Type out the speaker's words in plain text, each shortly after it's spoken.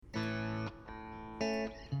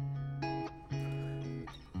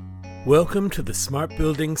Welcome to the Smart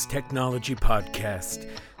Buildings Technology Podcast.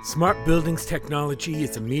 Smart Buildings Technology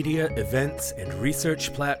is a media, events, and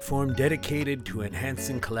research platform dedicated to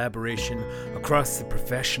enhancing collaboration across the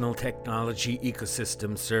professional technology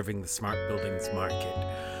ecosystem serving the smart buildings market.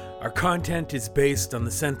 Our content is based on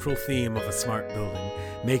the central theme of a smart building,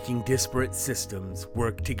 making disparate systems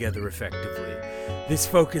work together effectively. This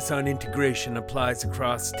focus on integration applies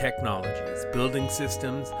across technologies, building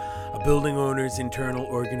systems, a building owner's internal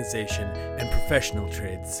organization, and professional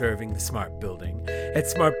trades serving the smart building. At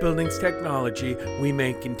Smart Buildings Technology, we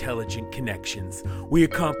make intelligent connections. We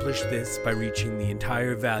accomplish this by reaching the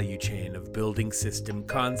entire value chain of building system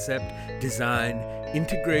concept, design,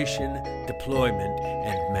 integration, deployment,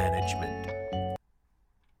 and management.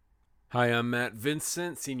 Hi, I'm Matt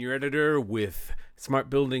Vincent, Senior Editor with Smart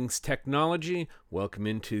Buildings Technology. Welcome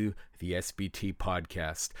into the SBT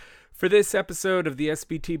Podcast. For this episode of the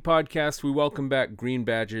SBT Podcast, we welcome back Green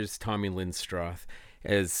Badger's Tommy Lindstroth.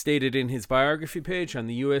 As stated in his biography page on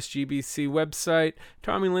the USGBC website,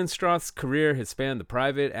 Tommy Lindstroth's career has spanned the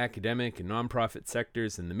private, academic, and nonprofit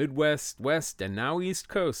sectors in the Midwest, West, and now East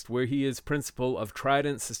Coast, where he is principal of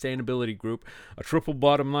Trident Sustainability Group, a triple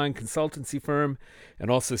bottom line consultancy firm, and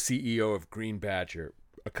also CEO of Green Badger,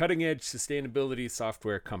 a cutting-edge sustainability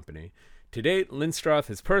software company. To date, Lindstroth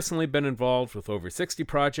has personally been involved with over 60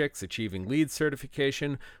 projects achieving LEED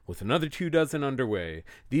certification, with another 24 underway.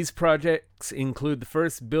 These projects include the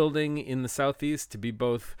first building in the Southeast to be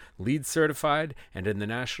both LEED certified and in the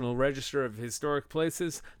National Register of Historic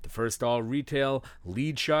Places, the first all-retail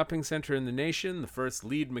LEED shopping center in the nation, the first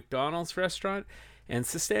LEED McDonald's restaurant, and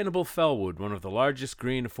Sustainable Fellwood, one of the largest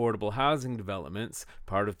green affordable housing developments,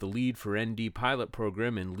 part of the LEED for ND pilot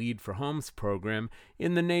program and LEED for Homes program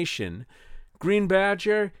in the nation. Green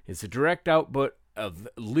Badger is a direct output of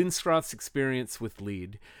Lindstroth's experience with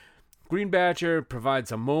LEED. Green Badger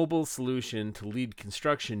provides a mobile solution to LEED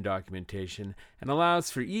construction documentation and allows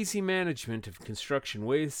for easy management of construction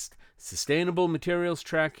waste, sustainable materials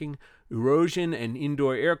tracking, erosion and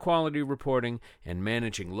indoor air quality reporting, and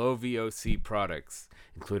managing low VOC products,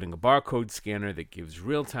 including a barcode scanner that gives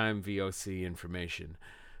real-time VOC information.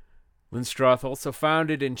 Lindstroth also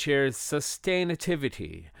founded and chairs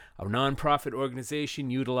Sustainativity, a nonprofit organization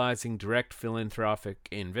utilizing direct philanthropic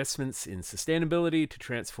investments in sustainability to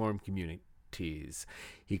transform communities.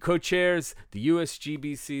 He co-chairs the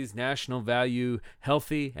USGBC's National Value,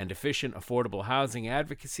 Healthy, and Efficient Affordable Housing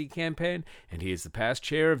Advocacy Campaign, and he is the past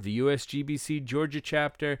chair of the USGBC Georgia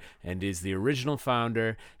chapter and is the original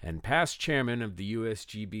founder and past chairman of the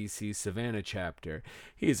USGBC Savannah chapter.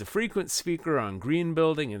 He is a frequent speaker on green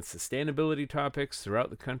building and sustainability topics throughout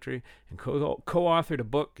the country and co-authored a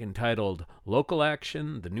book entitled Local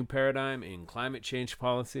Action, The New Paradigm in Climate Change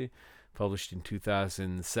Policy, published in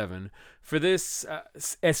 2007. For this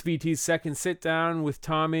SBT's second sit-down with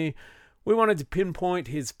Tommy, we wanted to pinpoint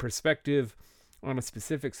his perspective on a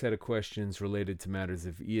specific set of questions related to matters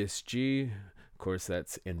of ESG. Of course,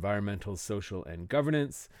 that's environmental, social, and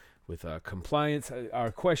governance. With compliance,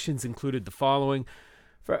 our questions included the following.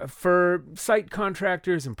 For site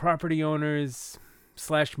contractors and property owners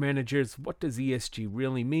 / managers, what does ESG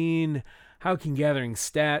really mean? How can gathering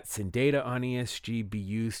stats and data on ESG be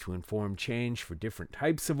used to inform change for different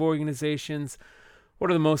types of organizations? What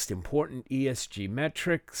are the most important ESG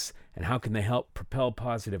metrics, and how can they help propel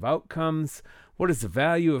positive outcomes? What is the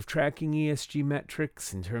value of tracking ESG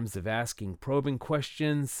metrics in terms of asking probing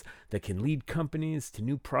questions that can lead companies to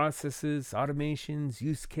new processes, automations,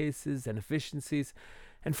 use cases, and efficiencies?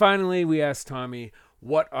 And finally, we asked Tommy,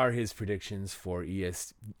 what are his predictions for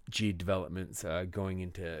ESG developments going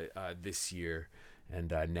into this year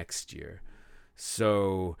and next year?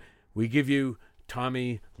 So we give you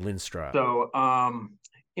Tommy Lindstroth. So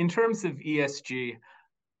in terms of ESG,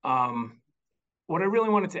 what I really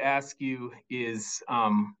wanted to ask you is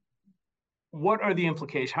what are the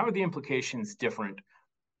implications? How are the implications different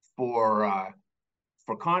for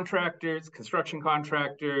contractors, construction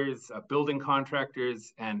contractors, building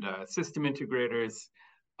contractors, and system integrators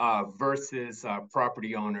versus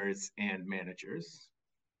property owners and managers?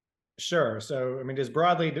 Sure. So, I mean, just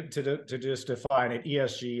broadly to just define it,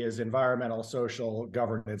 ESG is environmental, social,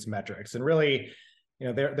 governance metrics, and really,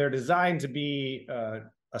 they're designed to be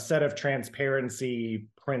a set of transparency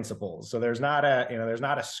principles. So there's not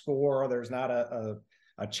a score, there's not a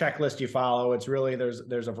checklist you follow. It's really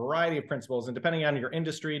there's a variety of principles, and depending on your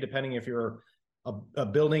industry, depending if you're a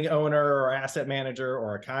building owner or asset manager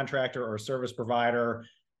or a contractor or a service provider,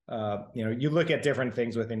 you look at different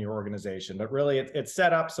things within your organization. But really, it's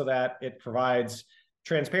set up so that it provides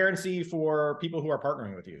Transparency for people who are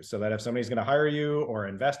partnering with you, so that if somebody's going to hire you or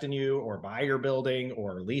invest in you or buy your building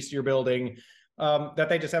or lease your building, that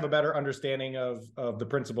they just have a better understanding of the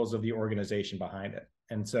principles of the organization behind it.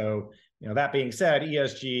 And so, that being said,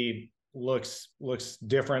 ESG looks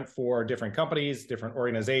different for different companies, different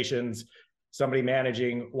organizations. Somebody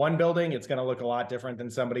managing one building, it's going to look a lot different than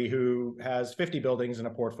somebody who has 50 buildings in a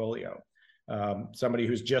portfolio. Somebody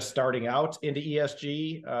who's just starting out into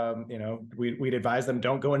ESG, we'd advise them,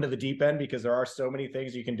 don't go into the deep end, because there are so many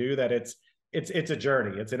things you can do that it's a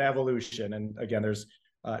journey, it's an evolution. And again, there's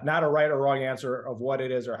not a right or wrong answer of what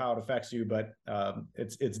it is or how it affects you, but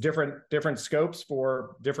it's different scopes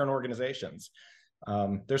for different organizations.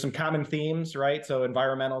 There's some common themes, right? So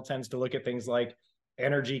environmental tends to look at things like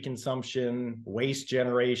energy consumption, waste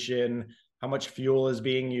generation, how much fuel is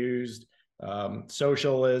being used.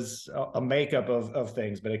 Social is a makeup of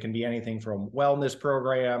things, but it can be anything from wellness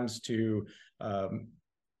programs to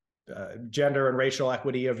gender and racial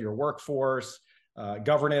equity of your workforce.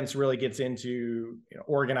 Governance really gets into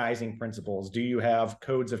organizing principles. Do you have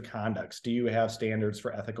codes of conduct? Do you have standards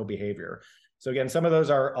for ethical behavior? So again, some of those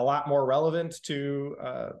are a lot more relevant to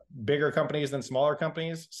bigger companies than smaller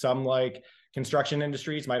companies. Some, like construction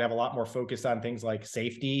industries, might have a lot more focus on things like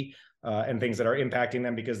safety and things that are impacting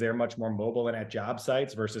them because they're much more mobile and at job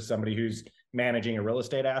sites versus somebody who's managing a real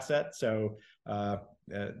estate asset. So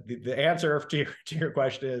the answer to your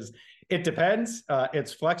question is, it depends.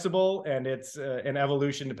 It's flexible, and it's an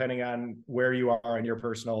evolution depending on where you are in your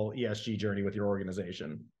personal ESG journey with your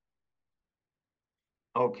organization.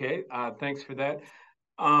 Okay, thanks for that.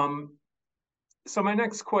 So my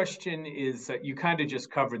next question is, you kind of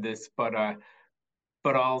just covered this, but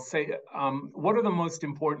I'll say, what are the most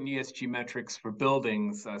important ESG metrics for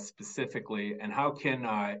buildings specifically, and how can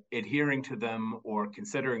adhering to them or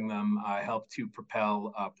considering them help to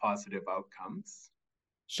propel positive outcomes?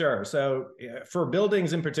 Sure. So for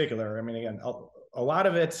buildings in particular, I mean, again, a lot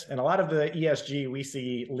of it, and a lot of the ESG we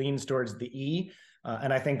see leans towards the E.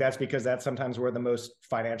 And I think that's because that's sometimes where the most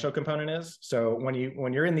financial component is. So when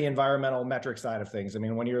you're in the environmental metric side of things, I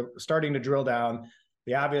mean, when you're starting to drill down,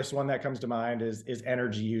 the obvious one that comes to mind is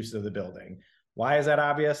energy use of the building. Why is that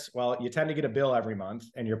obvious? Well, you tend to get a bill every month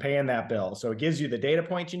and you're paying that bill. So it gives you the data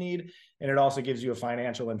point you need, and it also gives you a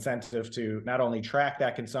financial incentive to not only track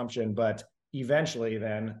that consumption, but eventually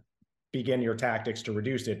then begin your tactics to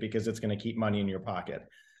reduce it, because it's going to keep money in your pocket.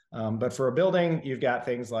 But for a building, you've got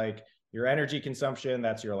things like your energy consumption,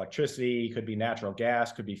 that's your electricity, could be natural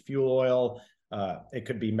gas, could be fuel oil. It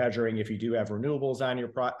could be measuring if you do have renewables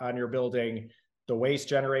on your building. The waste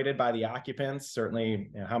generated by the occupants, certainly,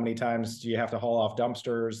 how many times do you have to haul off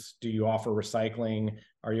dumpsters? Do you offer recycling?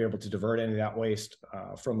 Are you able to divert any of that waste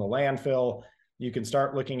from the landfill? You can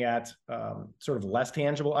start looking at sort of less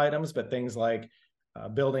tangible items, but things like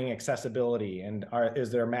building accessibility, and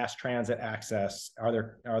is there mass transit access? Are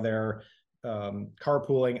there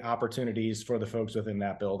carpooling opportunities for the folks within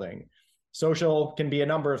that building? Social can be a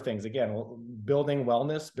number of things. Again, building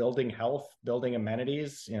wellness, building health, building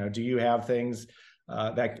amenities. Do you have things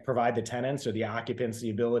that provide the tenants or the occupants the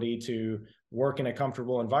ability to work in a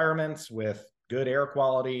comfortable environment with good air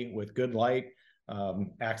quality, with good light,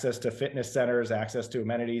 access to fitness centers, access to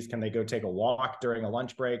amenities? Can they go take a walk during a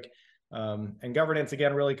lunch break? And governance,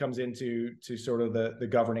 again, really comes into sort of the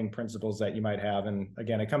governing principles that you might have. And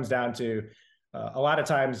again, it comes down to a lot of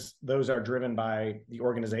times those are driven by the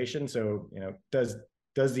organization. So,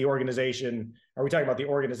 does the organization, are we talking about the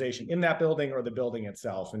organization in that building or the building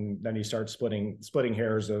itself? And then you start splitting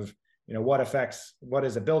hairs of, what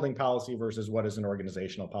is a building policy versus what is an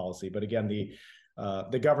organizational policy. But again,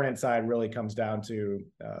 the governance side really comes down to,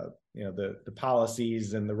 the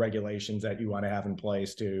policies and the regulations that you want to have in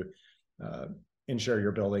place to ensure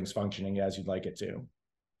your building's functioning as you'd like it to.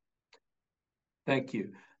 Thank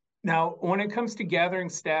you. Now, when it comes to gathering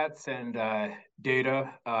stats and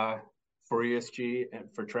data for ESG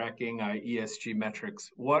and for tracking ESG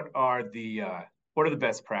metrics, what are the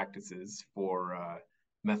best practices for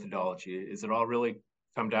methodology? Is it all really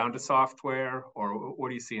come down to software, or what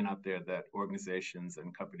are you seeing out there that organizations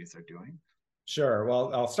and companies are doing? Sure.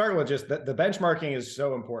 Well, I'll start with just the benchmarking is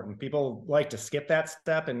so important. People like to skip that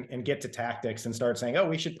step and get to tactics and start saying, oh,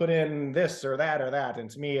 we should put in this or that or that.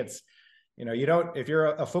 And to me, it's, you don't, if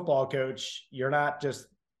you're a football coach, you're not just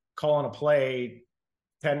calling a play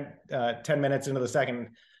 10 minutes into the second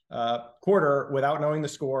quarter without knowing the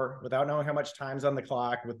score, without knowing how much time's on the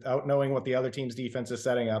clock, without knowing what the other team's defense is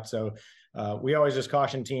setting up. So we always just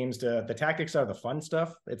caution teams the tactics are the fun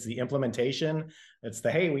stuff. It's the implementation. It's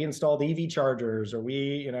hey, we installed EV chargers, or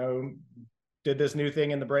we, did this new thing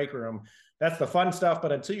in the break room. That's the fun stuff.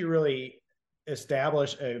 But until you really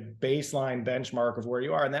establish a baseline benchmark of where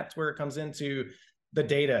you are. And that's where it comes into the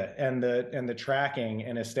data and the tracking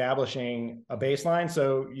and establishing a baseline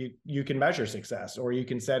so you can measure success or you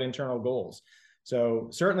can set internal goals. So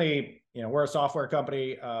certainly, we're a software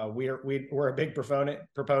company. We're a big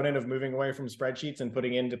proponent of moving away from spreadsheets and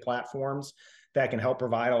putting into platforms that can help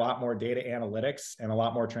provide a lot more data analytics and a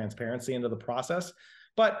lot more transparency into the process.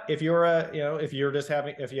 But if you're if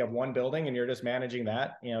you have one building and you're just managing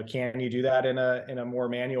that, can you do that in a more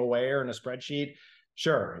manual way or in a spreadsheet?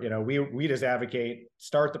 Sure. We just advocate,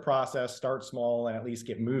 start the process, start small, and at least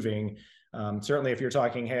get moving. Certainly if you're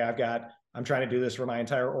talking, hey, I'm trying to do this for my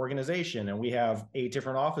entire organization and we have 8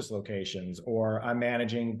 different office locations, or I'm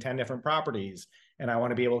managing 10 different properties and I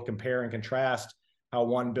want to be able to compare and contrast how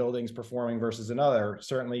one building's performing versus another,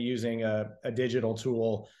 certainly using a digital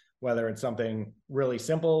tool, whether it's something really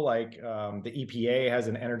simple like the EPA has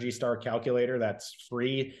an Energy Star calculator that's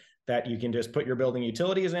free that you can just put your building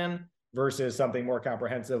utilities in, versus something more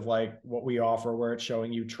comprehensive like what we offer where it's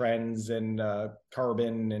showing you trends and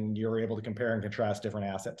carbon, and you're able to compare and contrast different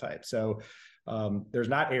asset types. So there's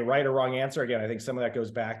not a right or wrong answer. Again, I think some of that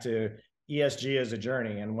goes back to ESG as a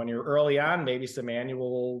journey. And when you're early on, maybe some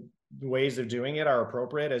manual ways of doing it are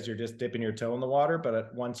appropriate as you're just dipping your toe in the water.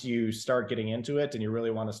 But once you start getting into it and you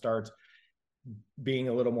really want to start being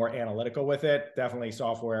a little more analytical with it, definitely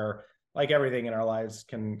software, like everything in our lives,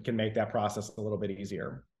 can make that process a little bit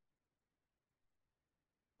easier.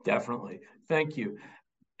 Definitely. Thank you.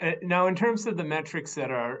 Now, in terms of the metrics that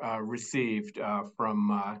are received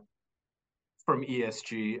from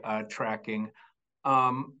ESG tracking,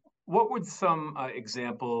 what would some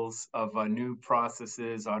examples of new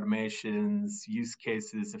processes, automations, use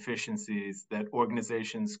cases, efficiencies that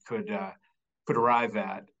organizations could arrive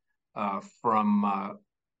at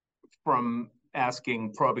from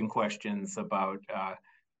asking probing questions about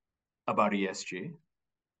ESG?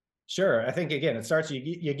 Sure. I think, again, it starts,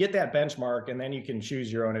 you get that benchmark and then you can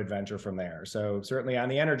choose your own adventure from there. So certainly on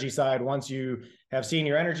the energy side, once you have seen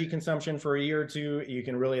your energy consumption for a year or two, you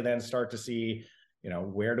can really then start to see,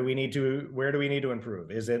 where do we need to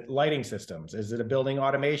improve? Is it lighting systems? Is it a building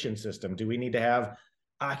automation system? Do we need to have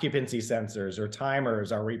occupancy sensors or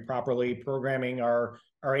timers? Are we properly programming our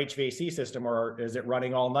HVAC system, or is it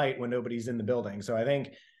running all night when nobody's in the building? So I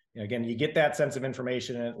think, again, you get that sense of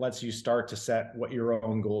information and it lets you start to set what your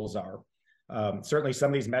own goals are. Certainly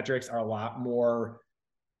some of these metrics are a lot more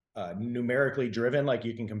numerically driven, like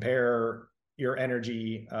you can compare your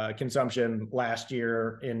energy consumption last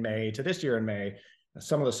year in May to this year in May.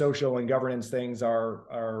 Some of the social and governance things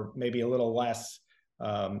are maybe a little less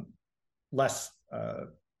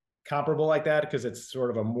comparable like that, because it's sort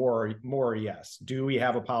of a more yes. Do we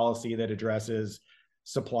have a policy that addresses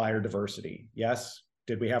supplier diversity? Yes.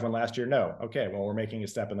 Did we have one last year? No. Okay, well, we're making a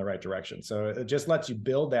step in the right direction. So it just lets you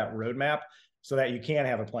build that roadmap so that you can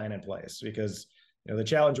have a plan in place. Because the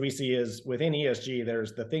challenge we see is within ESG,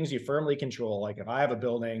 there's the things you firmly control. Like if I have a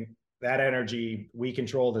building, that energy, we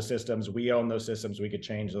control the systems, we own those systems, we could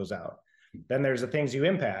change those out. Then there's the things you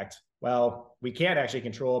impact. Well, we can't actually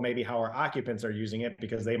control maybe how our occupants are using it,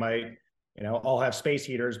 because they might, all have space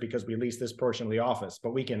heaters because we lease this portion of the office,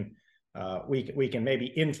 but we can maybe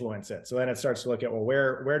influence it. So then it starts to look at, well,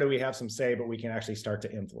 where do we have some say, but we can actually start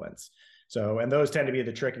to influence. So, and those tend to be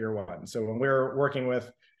the trickier ones. So when we're working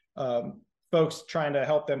with folks trying to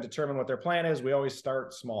help them determine what their plan is, we always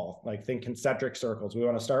start small, like think concentric circles. We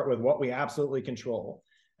want to start with what we absolutely control.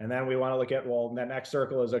 And then we want to look at, well, that next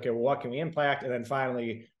circle is, okay, well, what can we impact? And then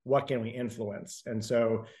finally, what can we influence? And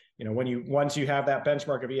so, once you have that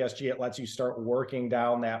benchmark of ESG, it lets you start working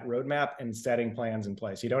down that roadmap and setting plans in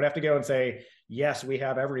place. You don't have to go and say, yes, we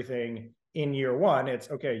have everything in year one.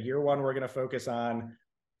 It's okay, year one, we're going to focus on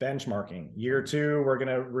benchmarking. Year two, we're going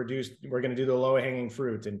to do the low hanging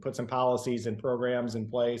fruit and put some policies and programs in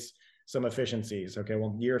place, some efficiencies. Okay,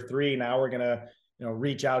 well, year three, now we're going to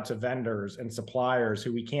reach out to vendors and suppliers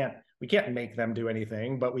who we can't make them do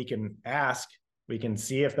anything, but we can ask, we can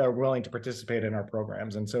see if they're willing to participate in our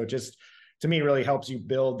programs. And so it just, to me, really helps you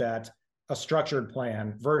build a structured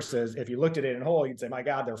plan, versus if you looked at it in whole, you'd say, my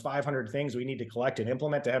God, there are 500 things we need to collect and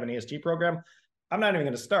implement to have an ESG program. I'm not even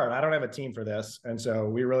going to start. I don't have a team for this. And so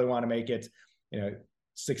we really want to make it,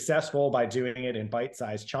 successful by doing it in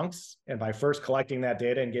bite-sized chunks. And by first collecting that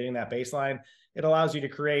data and getting that baseline, it allows you to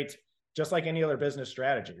create, just like any other business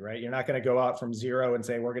strategy, right? You're not going to go out from zero and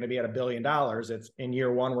say, we're going to be at $1 billion. It's in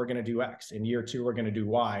year one, we're going to do X. In year two, we're going to do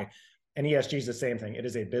Y. And ESG is the same thing. It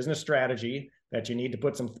is a business strategy that you need to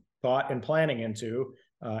put some thought and planning into.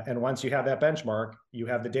 And once you have that benchmark, you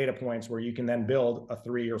have the data points where you can then build a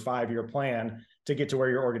 3 or 5 year plan to get to where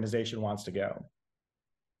your organization wants to go.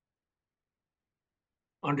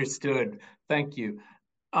 Understood. Thank you.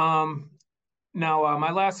 Now,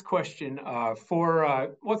 my last question for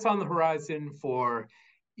what's on the horizon for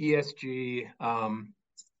ESG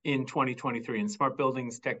in 2023. In Smart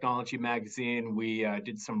Buildings Technology Magazine, we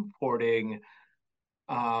did some reporting.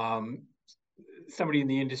 Somebody in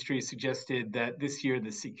the industry suggested that this year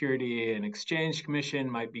the Security and Exchange Commission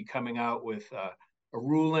might be coming out with a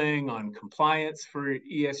ruling on compliance for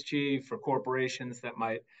ESG for corporations that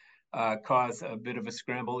might cause a bit of a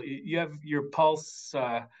scramble. You have your pulse.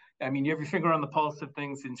 I mean, you have your finger on the pulse of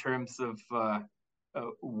things in terms of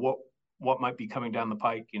what might be coming down the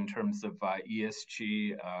pike in terms of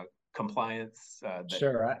ESG compliance.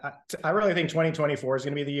 Sure. I really think 2024 is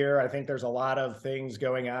going to be the year. I think there's a lot of things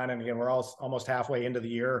going on. And again, we're all almost halfway into the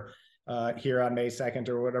year here on May 2nd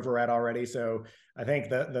or whatever we're at already. So I think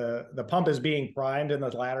the pump is being primed in the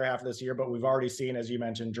latter half of this year, but we've already seen, as you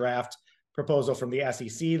mentioned, draft proposal from the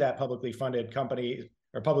SEC that publicly funded companies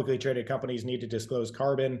or publicly traded companies need to disclose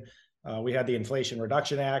carbon. We had the Inflation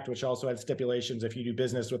Reduction Act, which also had stipulations if you do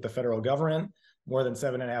business with the federal government, more than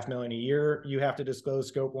 7.5 million a year, you have to disclose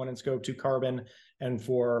Scope 1 and Scope 2 carbon. And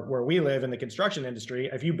for where we live in the construction industry,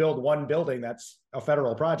 if you build one building that's a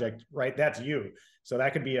federal project, right, that's you. So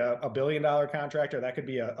that could be a $1 billion contractor, that could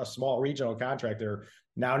be a small regional contractor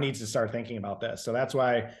now needs to start thinking about this. So that's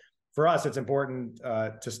why for us, it's important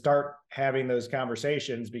to start having those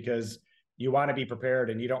conversations, because you want to be prepared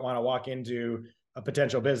and you don't want to walk into a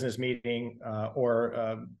potential business meeting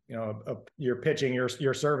or you're pitching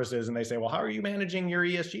your services and they say, well, how are you managing your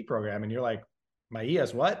ESG program? And you're like, my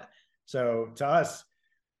ES what? So to us,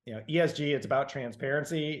 ESG, it's about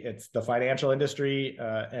transparency. It's the financial industry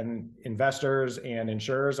and investors and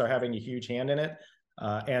insurers are having a huge hand in it.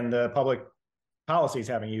 And the public policy is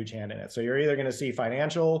having a huge hand in it. So you're either going to see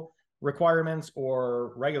financial requirements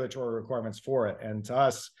or regulatory requirements for it. And to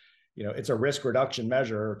us, it's a risk reduction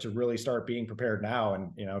measure to really start being prepared now.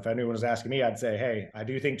 And, if anyone was asking me, I'd say, hey, I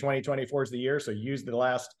do think 2024 is the year. So use the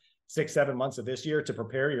last 6-7 months of this year to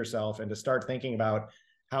prepare yourself and to start thinking about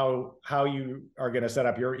how you are going to set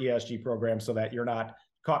up your ESG program so that you're not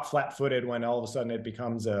caught flat-footed when all of a sudden it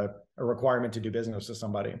becomes a requirement to do business with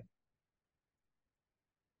somebody.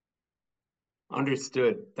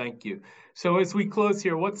 Understood. Thank you. So as we close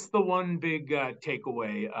here, what's the one big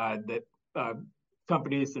takeaway that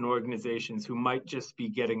companies and organizations who might just be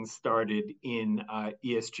getting started in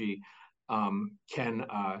ESG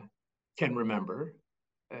can remember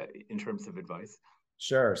in terms of advice?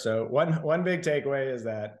 Sure. So one big takeaway is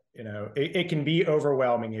that it can be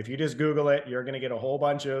overwhelming. If you just Google it, you're going to get a whole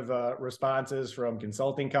bunch of responses from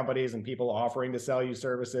consulting companies and people offering to sell you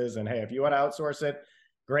services. And hey, if you want to outsource it,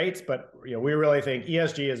 great. But we really think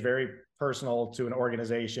ESG is very personal to an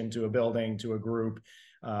organization, to a building, to a group.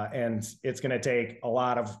 And it's going to take a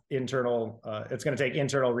lot of internal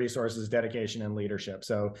resources, dedication, and leadership.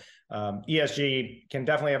 So ESG can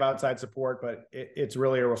definitely have outside support, but it's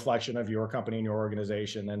really a reflection of your company and your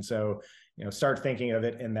organization. And so, start thinking of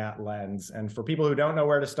it in that lens. And for people who don't know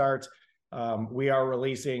where to start, we are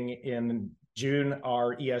releasing in June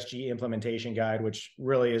our ESG implementation guide, which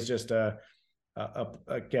really is just a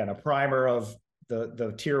primer of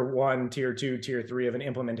the tier 1, tier 2, tier 3 of an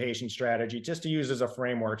implementation strategy, just to use as a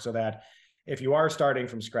framework, so that if you are starting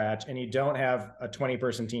from scratch and you don't have a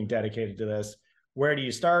 20-person team dedicated to this, where do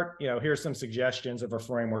you start? Here's some suggestions of a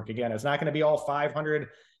framework. Again, it's not going to be all 500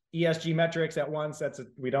 ESG metrics at once.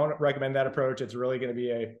 We don't recommend that approach. It's really going to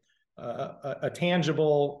be a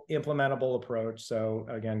tangible, implementable approach. So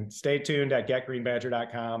again, stay tuned at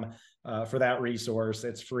getgreenbadger.com for that resource.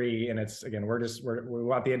 It's free, and we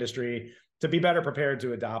want the industry to be better prepared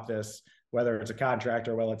to adopt this, whether it's a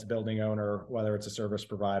contractor, whether it's a building owner, whether it's a service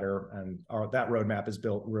provider, and that roadmap is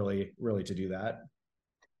built really, really to do that.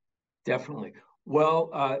 Definitely.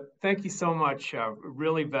 Well, thank you so much.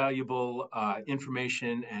 Really valuable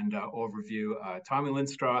information and overview. Tommy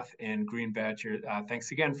Lindstroth and Green Badger, thanks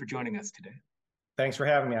again for joining us today. Thanks for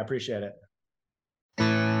having me. I appreciate it.